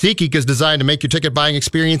 SeatGeek is designed to make your ticket buying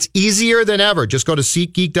experience easier than ever. Just go to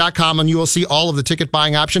SeatGeek.com and you will see all of the ticket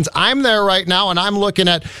buying options. I'm there right now, and I'm looking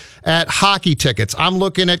at hockey tickets. I'm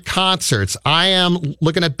looking at concerts. I am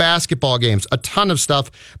looking at basketball games, a ton of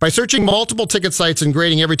stuff. By searching multiple ticket sites and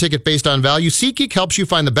grading every ticket based on value, SeatGeek helps you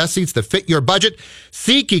find the best seats that fit your budget.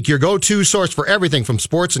 SeatGeek, your go-to source for everything from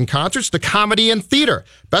sports and concerts to comedy and theater.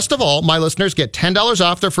 Best of all, my listeners get $10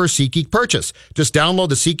 off their first SeatGeek purchase. Just download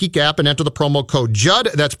the SeatGeek app and enter the promo code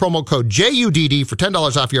JUDD. That's promo code JUDD for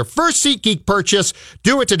 $10 off your first SeatGeek purchase.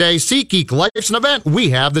 Do it today. SeatGeek, life's an event. We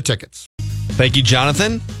have the tickets. Thank you,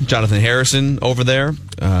 Jonathan. Jonathan Harrison over there.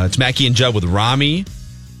 It's Mackie and Judd with Rami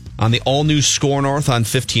on the all-new Score North on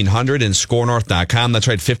 1500 and scorenorth.com. That's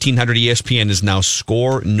right, 1500 ESPN is now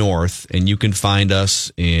Score North, and you can find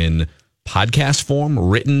us in podcast form,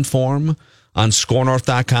 written form on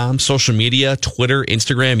scorenorth.com, social media, Twitter,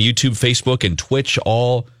 Instagram, YouTube, Facebook, and Twitch,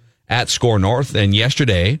 all at Score North. And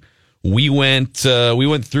yesterday, we went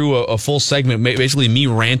through a full segment, basically me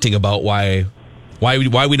ranting about why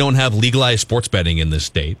we don't have legalized sports betting in this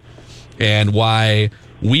state, and why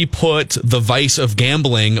we put the vice of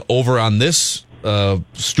gambling over on this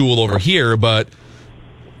stool over here, but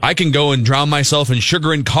I can go and drown myself in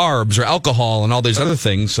sugar and carbs or alcohol and all these other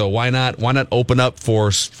things. So why not open up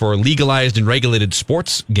for legalized and regulated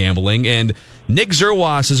sports gambling? And Nick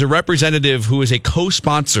Zerwas is a representative who is a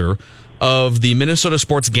co-sponsor of the Minnesota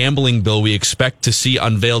sports gambling bill we expect to see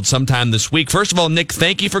unveiled sometime this week. First of all, Nick,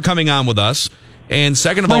 thank you for coming on with us. And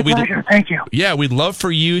second of all, thank you. Yeah, we'd love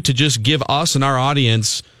for you to just give us and our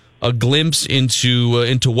audience a glimpse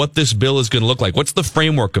into what this bill is going to look like. What's the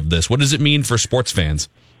framework of this? What does it mean for sports fans?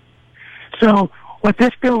 So, what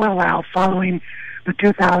this bill will allow, following the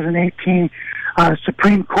 2018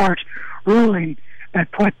 Supreme Court ruling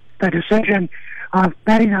that put the decision of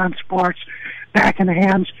betting on sports back in the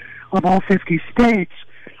hands of all 50 states,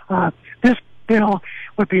 this bill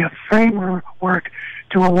would be a framework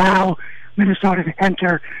to allow Minnesota to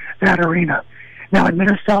enter that arena. Now, in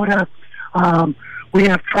Minnesota, we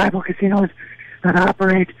have tribal casinos that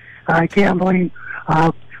operate gambling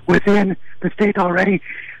within the state already.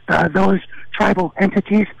 Those tribal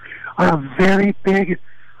entities are a very big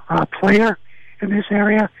player in this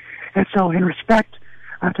area. And so in respect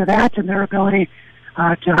to that and their ability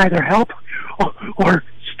to either help or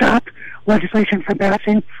stop legislation for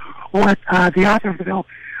passing, what the author of the bill,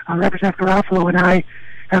 Representative Garofalo, and I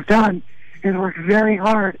have done is worked very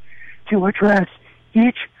hard to address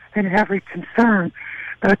each and every concern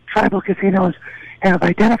that tribal casinos have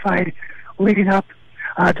identified leading up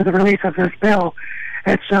to the release of this bill.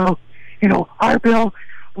 And so, our bill,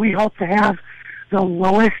 we hope to have the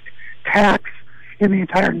lowest tax in the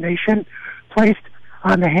entire nation placed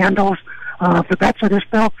on the handles of the bets of this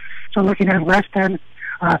bill. So looking at less than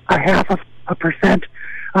 0.5%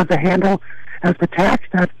 of the handle as the tax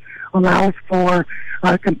that allows for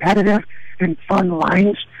competitive and fun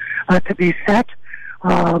lines to be set.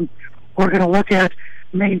 We're going to look at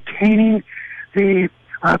maintaining the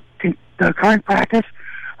current practice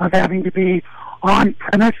of having to be on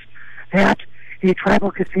premise at a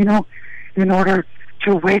tribal casino in order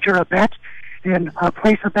to wager a bet and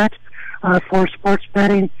place a bet for sports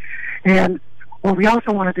betting. And what we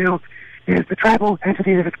also want to do is the tribal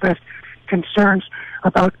entities have expressed concerns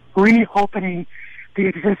about reopening the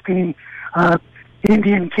existing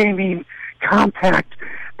Indian gaming compact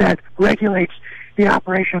that regulates the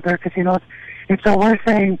operation of their casinos. And so we're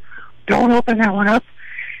saying, don't open that one up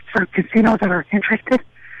for casinos that are interested.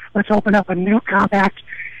 Let's open up a new compact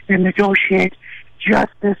and negotiate just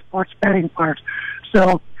this sports betting part.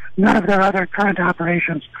 So none of their other current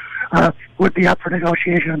operations would be up for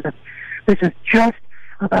negotiation. This is just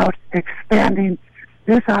about expanding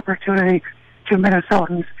this opportunity to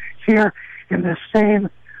Minnesotans here in the same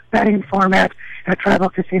betting format at tribal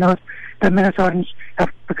casinos that Minnesotans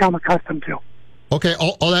have become accustomed to. Okay,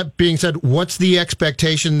 all that being said, what's the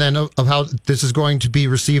expectation then of how this is going to be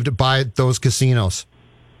received by those casinos?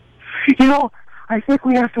 I think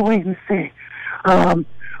we have to wait and see.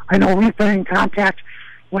 I know we've been in contact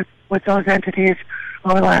with those entities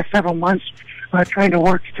over the last several months, trying to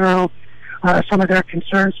work through some of their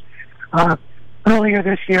concerns. Earlier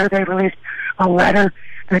this year, they released a letter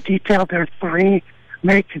that detailed their three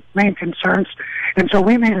main concerns, and so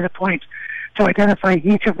we made it a point to identify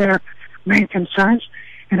each of their main concerns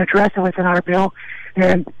and address it within our bill.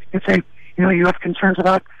 And say, you have concerns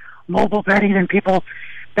about mobile betting and people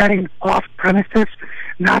betting off premises,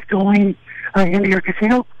 not going into your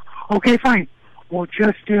casino. Okay, fine. We'll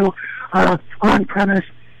just do on-premise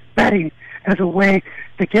betting as a way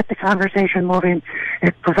to get the conversation moving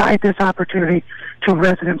and provide this opportunity to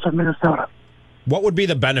residents of Minnesota. What would be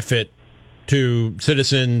the benefit to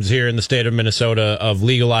citizens here in the state of Minnesota of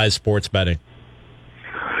legalized sports betting?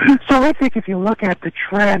 So I think if you look at the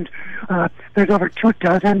trend, there's over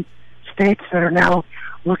 24 states that are now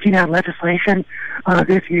looking at legislation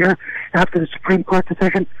this year after the Supreme Court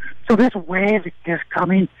decision. So this wave is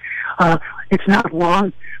coming. It's not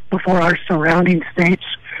long before our surrounding states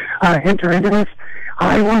enter into this.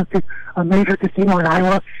 Iowa, a major casino in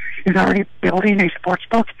Iowa, is already building a sports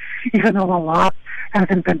book, even though the law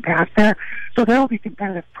hasn't been passed there. So there will be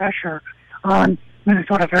competitive pressure on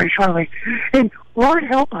Minnesota very shortly. And Lord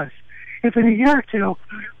help us if in a year or two,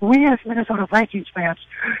 we as Minnesota Vikings fans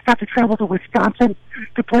have to travel to Wisconsin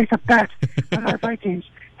to place a bet on our Vikings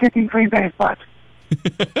kicking Green Bay's butt.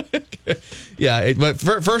 Yeah, but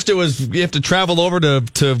first it was you have to travel over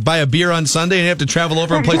to buy a beer on Sunday, and you have to travel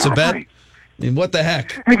over and place a bet. I mean, what the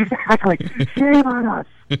heck? Exactly. Shame on us.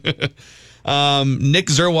 Nick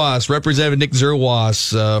Zerwas, Representative Nick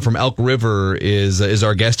Zerwas from Elk River is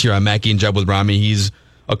our guest here on Mackie and Jeb with Rami. He's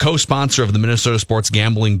a co-sponsor of the Minnesota Sports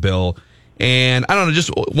Gambling Bill. And I don't know, just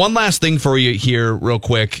one last thing for you here real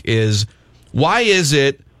quick is why is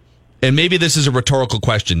it, and maybe this is a rhetorical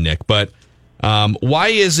question, Nick, but why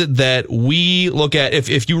is it that we look at,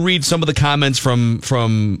 if you read some of the comments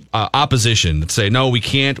from opposition that say, no, we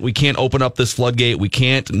can't open up this floodgate, we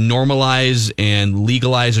can't normalize and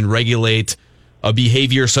legalize and regulate a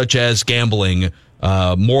behavior such as gambling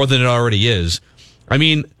more than it already is. I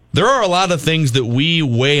mean, there are a lot of things that we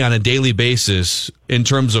weigh on a daily basis in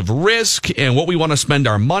terms of risk and what we want to spend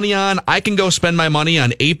our money on. I can go spend my money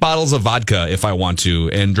on 8 bottles of vodka if I want to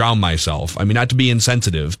and drown myself. I mean, not to be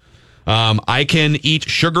insensitive. I can eat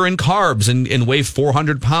sugar and carbs and weigh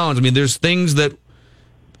 400 pounds. I mean, there's things that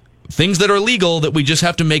are legal that we just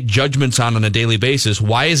have to make judgments on a daily basis.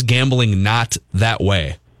 Why is gambling not that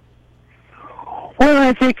way? Well,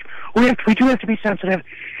 I think we do have to be sensitive.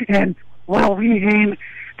 And while we aim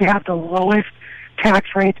to have the lowest tax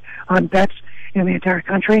rate on bets in the entire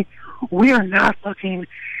country, we are not looking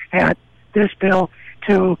at this bill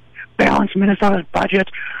to balance Minnesota's budget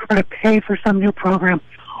or to pay for some new program.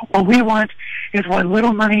 What we want is what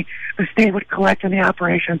little money the state would collect in the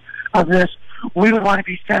operation of this, we would want to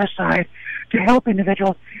be set aside to help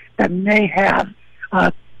individuals that may have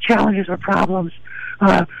challenges or problems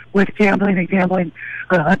with gambling and gambling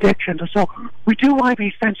addictions. So we do want to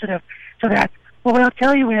be sensitive to that. But what I'll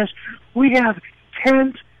tell you is we have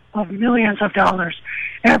tens of millions of dollars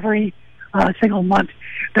every single month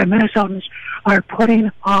that Minnesotans are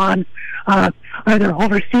putting on either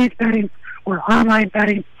overseas betting or online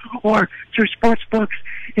betting or through sports books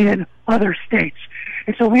in other states.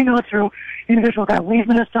 And so we know through individuals that leave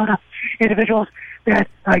Minnesota, individuals that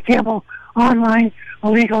gamble online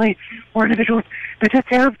illegally, or individuals that just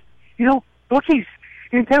have, bookies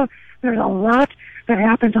in town. There's a lot that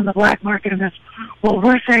happens on the black market in this. What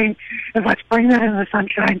we're saying is let's bring that into the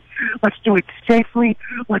sunshine. Let's do it safely.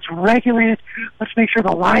 Let's regulate it. Let's make sure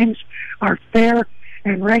the lines are fair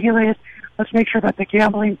and regulated. Let's make sure that the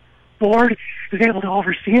gambling board is able to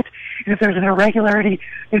oversee it. And if there's an irregularity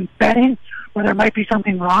in betting, where there might be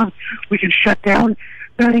something wrong, we can shut down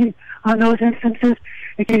betting on those instances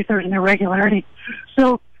in case there's an irregularity.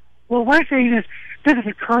 So what we're saying is this is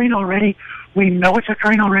occurring already. We know it's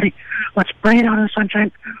occurring already. Let's bring it out in the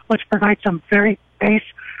sunshine. Let's provide some very base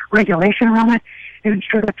regulation around it and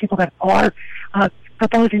ensure that people that are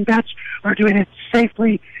proposing bets are doing it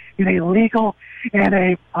safely in a legal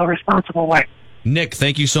and a responsible way. Nick,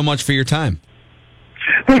 thank you so much for your time.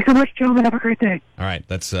 Thanks so much, gentlemen. Have a great day. All right.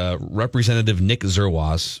 That's Representative Nick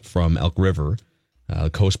Zerwas from Elk River,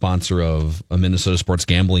 co-sponsor of a Minnesota sports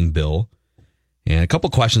gambling bill. And a couple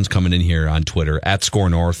questions coming in here on Twitter, at Score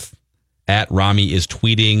North, at Rami is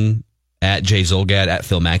tweeting, at Jay Zolgad, at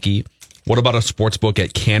Phil Mackey. What about a sports book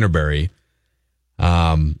at Canterbury?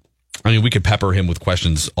 We could pepper him with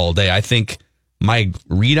questions all day. I think my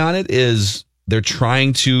read on it is they're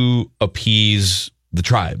trying to appease the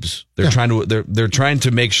tribes. They're trying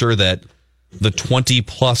to make sure that the 20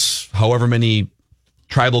 plus however many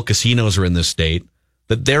tribal casinos are in this state,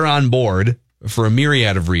 that they're on board for a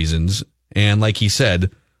myriad of reasons. And like he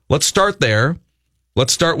said, let's start there.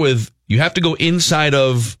 Let's start with, you have to go inside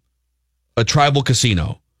of a tribal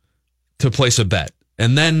casino to place a bet.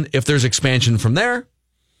 And then if there's expansion from there,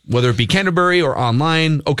 whether it be Canterbury or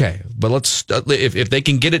online, okay. But let's if they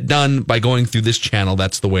can get it done by going through this channel,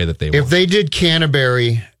 that's the way that they If work. they did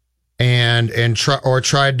Canterbury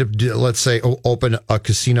tried to, let's say, open a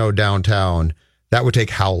casino downtown, that would take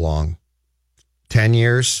how long? 10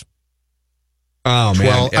 years? Oh, 12?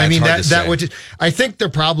 man. Yeah, I mean, it's hard to that say. would. I think they're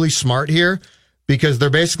probably smart here because they're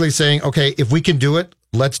basically saying, okay, if we can do it,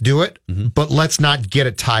 let's do it, but let's not get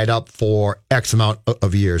it tied up for X amount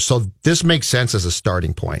of years. So this makes sense as a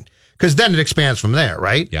starting point because then it expands from there,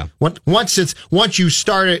 right? Yeah. Once you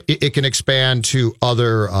start it, it can expand to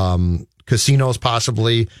other casinos,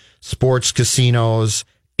 possibly sports casinos,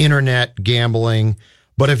 internet gambling.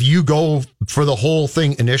 But if you go for the whole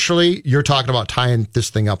thing initially, you're talking about tying this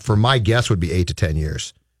thing up for, my guess would be 8 to 10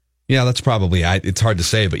 years. Yeah, that's probably, it's hard to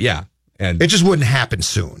say, but yeah. And it just wouldn't happen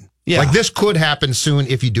soon. Yeah. Like this could happen soon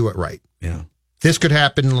if you do it right. Yeah. This could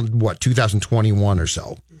happen, 2021 or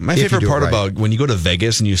so. My favorite part about when you go to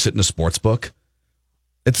Vegas and you sit in a sports book,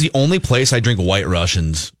 it's the only place I drink White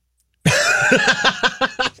Russians.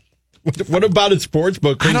 What about a sports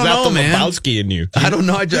book brings out the Lebowski in you? I don't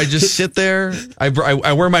know. I just sit there. I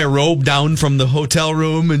wear my robe down from the hotel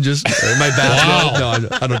room and just my bathrobe. Wow.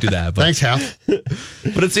 No, I don't do that. But, Thanks, Hal.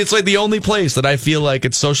 But it's like the only place that I feel like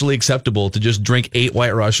it's socially acceptable to just drink 8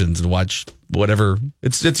 White Russians and watch whatever.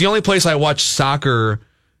 It's the only place I watch soccer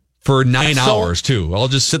for 9 hours too. I'll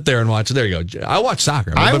just sit there and watch. There you go. I watch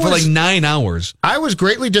soccer, but for like 9 hours. I was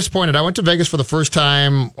greatly disappointed. I went to Vegas for the first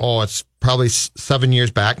time. It's probably 7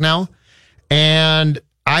 years back now. And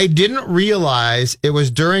I didn't realize it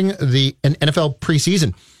was during the NFL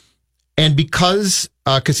preseason. And because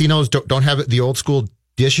casinos don't have the old school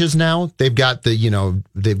dishes now, they've got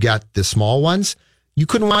the small ones. You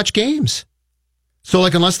couldn't watch games. So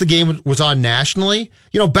like unless the game was on nationally,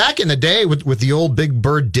 back in the day with the old Big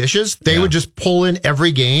Bird dishes, they would just pull in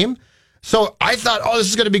every game. So I thought, this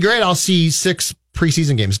is going to be great. I'll see 6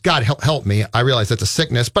 preseason games. God help me. I realize that's a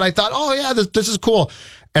sickness, but I thought, this is cool.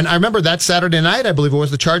 And I remember that Saturday night, I believe it was,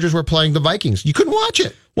 the Chargers were playing the Vikings. You couldn't watch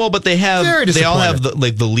it. Well, but they all have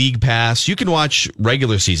the league pass. You can watch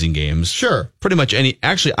regular season games. Sure. Pretty much any.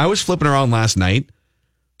 Actually, I was flipping around last night.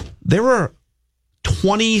 There were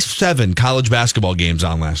 27 college basketball games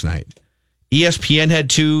on last night. ESPN had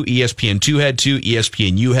 2, ESPN2 had 2,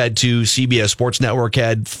 ESPNU had 2, CBS Sports Network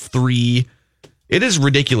had 3. It is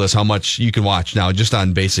ridiculous how much you can watch now just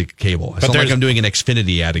on basic cable. It's not like I'm doing an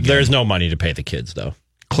Xfinity ad again. There's no money to pay the kids, though.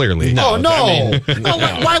 Clearly. No. No.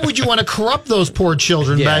 Why would you want to corrupt those poor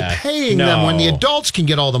children by paying them when the adults can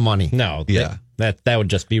get all the money? No. Yeah. That would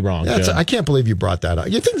just be wrong. I can't believe you brought that up.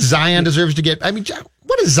 You think Zion deserves to get? I mean,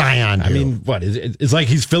 what does Zion do? I mean, what? It's like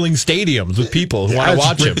he's filling stadiums with people who want to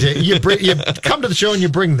watch him. You come to the show and you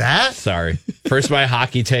bring that? Sorry. First my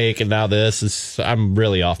hockey take, and now this. I'm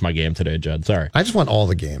really off my game today, Judd. Sorry. I just want all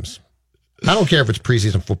the games. I don't care if it's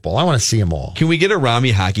preseason football. I want to see them all. Can we get a Rami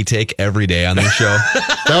hockey take every day on this show?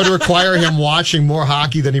 That would require him watching more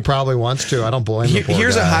hockey than he probably wants to. I don't blame him.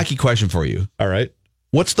 Here's a hockey question for you. All right.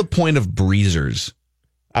 What's the point of breezers?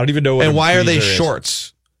 I don't even know what. And why are they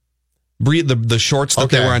shorts? The shorts that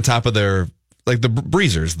they wear on top of their, like the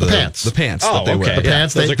breezers, the pants, that they wear. The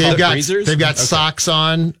pants. They've got socks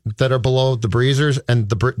on that are below the breezers, and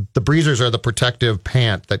the breezers are the protective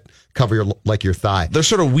pant that cover your thigh. They're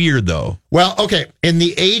sort of weird though. Well, okay. In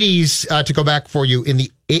the 80s, to go back for you, in the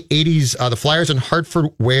 80s, the Flyers and Hartford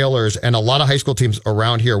Whalers and a lot of high school teams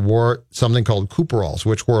around here wore something called Cooperalls,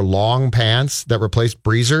 which were long pants that replaced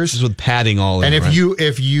breezers. Just with padding all in. And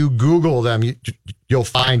if you Google them, you'll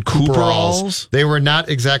find Cooperalls. They were not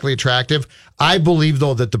exactly attractive. I believe,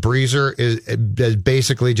 though, that the breezer is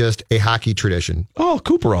basically just a hockey tradition. Oh,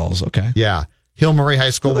 Cooperalls. Okay. Yeah. Hill Murray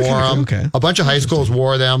High School wore them. Okay. A bunch of high schools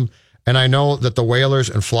wore them. And I know that the Whalers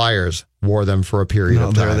and Flyers wore them for a period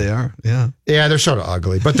of time. There they are. Yeah. Yeah, they're sort of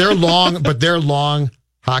ugly, but they're long. But they're long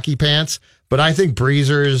hockey pants. But I think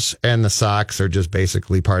breezers and the socks are just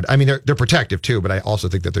basically part. I mean, they're protective too, but I also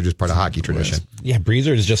think that they're just part of hockey tradition. Yeah,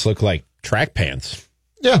 breezers just look like track pants.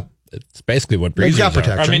 Yeah, it's basically what breezers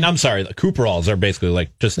are. I mean, I'm sorry, the Cooperalls are basically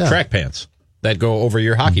like just track pants that go over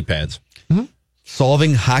your hockey pads. Mm-hmm.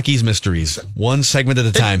 Solving hockey's mysteries, one segment at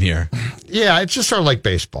a time here. Yeah, it's just sort of like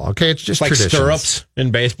baseball. Okay, it's just like traditions. Stirrups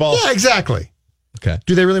in baseball. Yeah, exactly. Okay.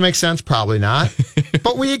 Do they really make sense? Probably not.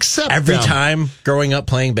 But we accept every them. time growing up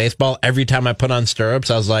playing baseball. Every time I put on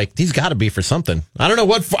stirrups, I was like, "These got to be for something." I don't know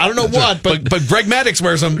what. But Greg Maddux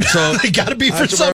wears them, so they got to be for something.